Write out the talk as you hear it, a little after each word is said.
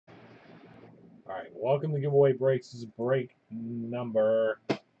Alright, welcome to Giveaway Breaks. This is break number,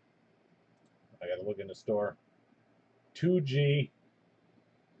 I gotta look in the store, 2G.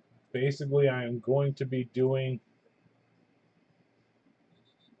 Basically, I am going to be doing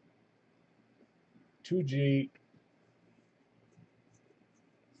 2G.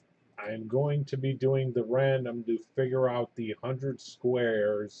 I am going to be doing the random to figure out the 100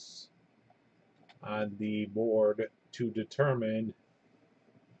 squares on the board to determine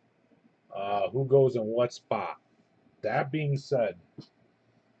who goes in what spot. That being said,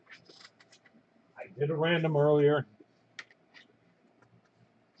 I did a random earlier.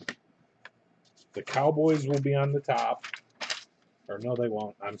 The Cowboys will be on the top. Or no, they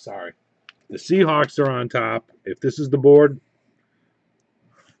won't. I'm sorry. The Seahawks are on top. If this is the board,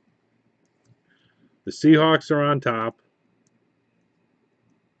 the Seahawks are on top.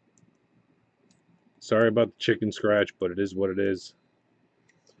 Sorry about the chicken scratch, but it is what it is.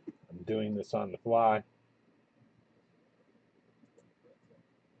 I'm doing this on the fly.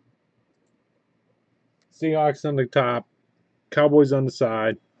 Seahawks on the top. Cowboys on the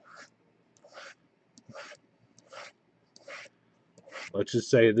side. Let's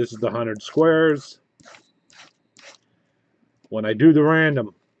just say this is the 100 squares. When I do the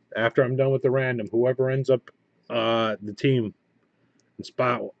random, after I'm done with the random, whoever ends up the team in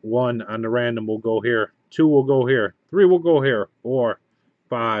spot 1 on the random will go here. 2 will go here. 3 will go here. 4,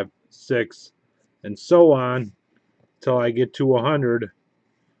 5, 6, and so on till I get to 100,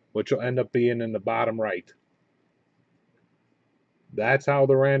 which will end up being in the bottom right. That's how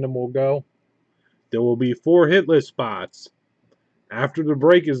the random will go. There will be 4 hitless spots. After the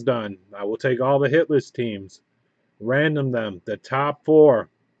break is done, I will take all the hitless teams, random them. The top 4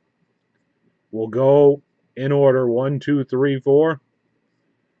 will go in order 1, 2, 3, 4.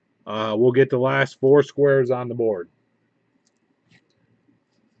 We'll get the last 4 squares on the board.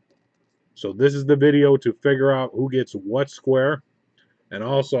 So this is the video to figure out who gets what square. And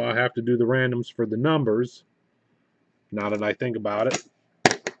also I have to do the randoms for the numbers, now that I think about it,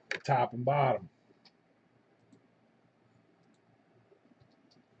 top and bottom.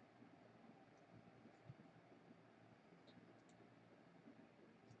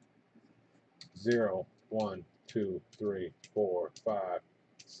 Zero, 1, 2, 3, 4, 5,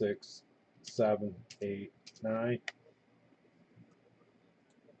 6, 7, 8, 9.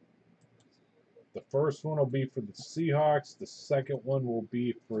 The first one will be for the Seahawks. The second one will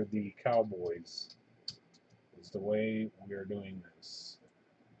be for the Cowboys. Is the way we are doing this.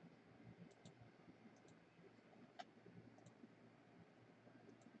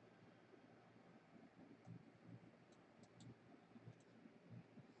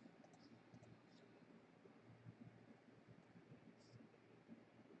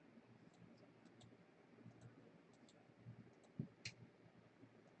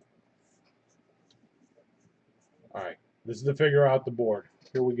 Alright, this is to figure out the board.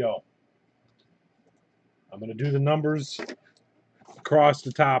 Here we go. I'm going to do the numbers across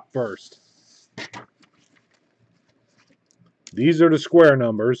the top first. These are the square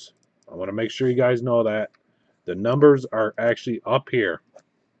numbers. I want to make sure you guys know that. The numbers are actually up here.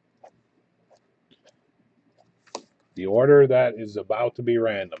 The order that is about to be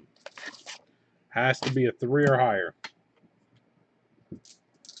random has to be a 3 or higher.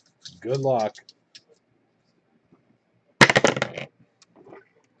 Good luck.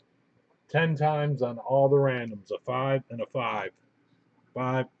 10 times on all the randoms. A 5 and a 5.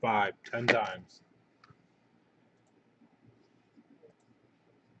 5, 5. 10 times.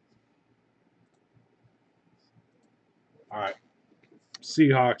 Alright.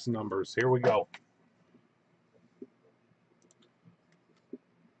 Seahawks numbers. Here we go.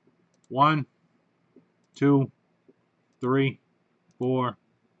 1, 2, 3, 4,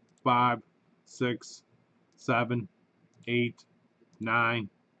 5, 6, 7, 8, 9,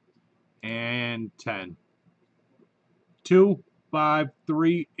 and 10. 2, 5,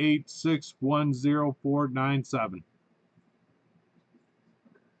 3, 8, 6, 1, 0, 4, 9, 7.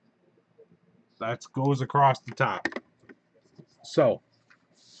 That goes across the top. So,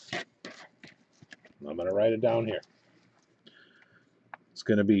 I'm going to write it down here. It's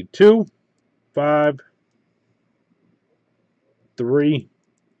going to be 2, 5, 3,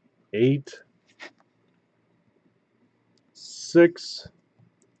 8, 6,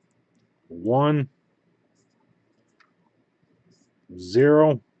 1,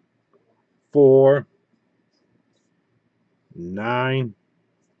 0, 4, 9,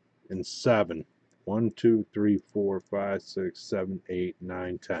 and 7. 1, 2, 3, 4, 5, 6, 7, 8,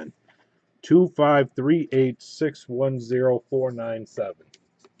 9, 10. 2, 5, 3, 8, 6, 1, 0, 4, 9, 7.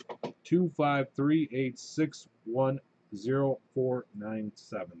 2, 5, 3, 8, 6, 1,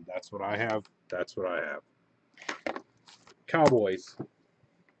 0497. That's what I have. That's what I have. Cowboys.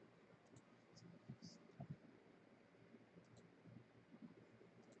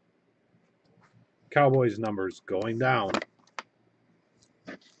 Cowboys numbers going down.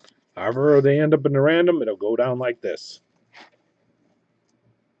 However they end up in the random, it'll go down like this.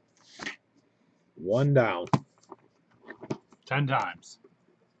 1 down. 10 times.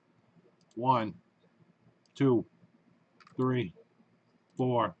 1, 2, 3,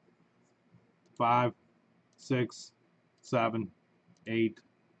 4, 5, 6, 7, 8,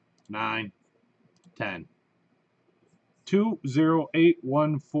 9, 10.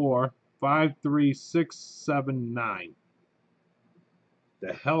 208145367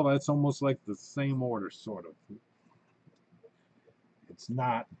 The hell, that's almost like the same order, sort of. It's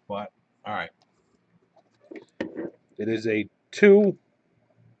not, but all right. It is a 2,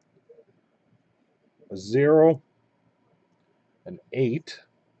 a 0, an 8,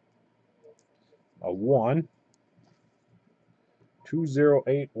 a 1,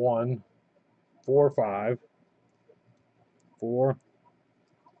 208145 4,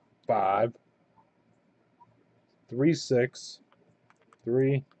 5, 3, 6,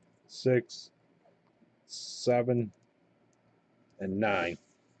 3, 6, 7, and 9.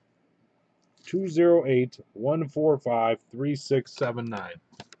 208145367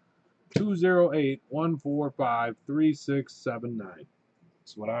 208145367.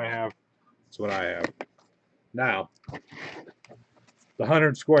 That's what I have. That's what I have. Now, the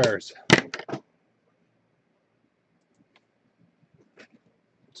 100 squares.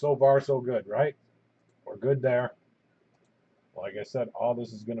 So far, so good, right? We're good there. Like I said, all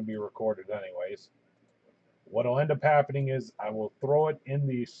this is going to be recorded anyways. What'll end up happening is I will throw it in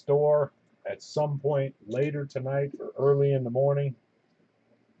the store at some point later tonight or early in the morning.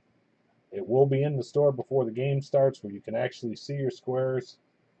 It will be in the store before the game starts where you can actually see your squares,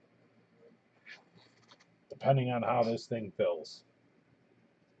 depending on how this thing fills.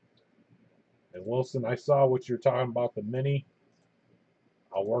 And Wilson, I saw what you're talking about, the mini.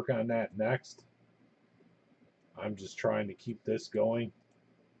 I'll work on that next. I'm just trying to keep this going.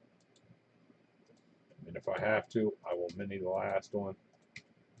 And if I have to, I will mini the last one.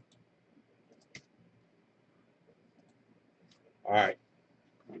 All right.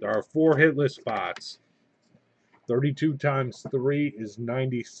 There are 4 hitless spots. 32 times 3 is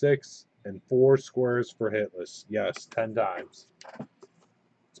 96, and 4 squares for hitless. Yes, 10 times.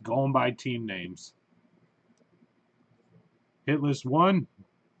 It's going by team names. Hitless 1,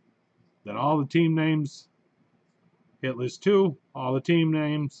 then all the team names. Hitless 2, all the team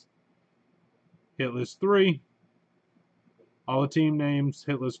names. Hitless 3, all the team names.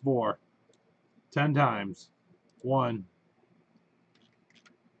 Hitless 4. 10 times. 1,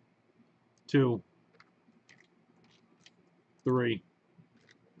 2, 3,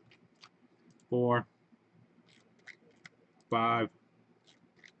 4, 5,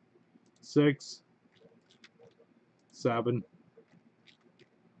 6, 7,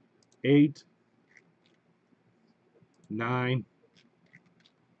 8, 9,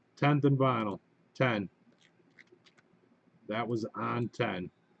 10th and final. 10. That was on 10.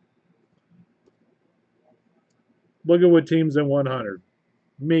 Look at what team's in 100.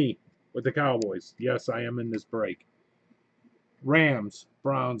 Me with the Cowboys. Yes, I am in this break. Rams,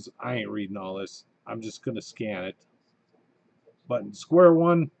 Browns. I ain't reading all this. I'm just going to scan it. But in square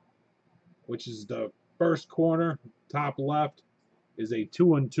one, which is the first corner, top left, is a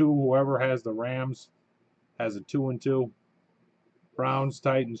 2-2. Whoever has the Rams has a 2-2. Browns,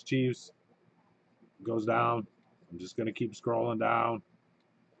 Titans, Chiefs goes down. I'm just going to keep scrolling down.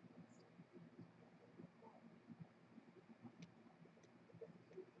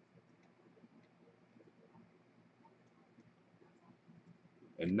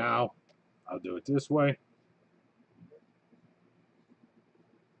 And now I'll do it this way.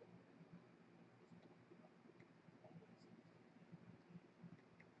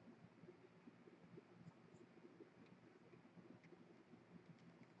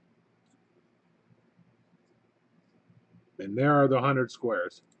 And there are the 100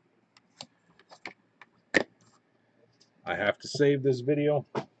 squares. I have to save this video,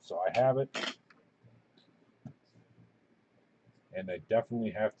 so I have it. And I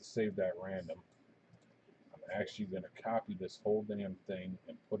definitely have to save that random. I'm actually going to copy this whole damn thing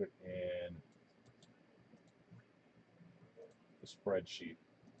and put it in the spreadsheet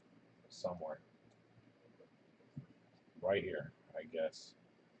somewhere. Right here, I guess.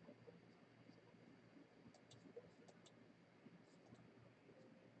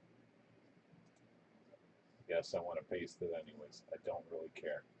 Yes, I want to paste it anyways. I don't really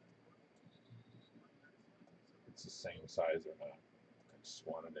care. it's the same size or not. I just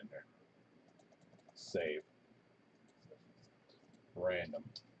want it in there. Save. Random.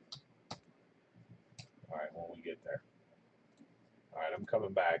 Alright, when we get there. Alright, I'm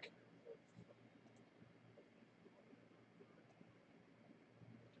coming back.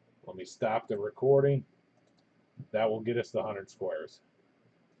 Let me stop the recording. That will get us the 100 squares.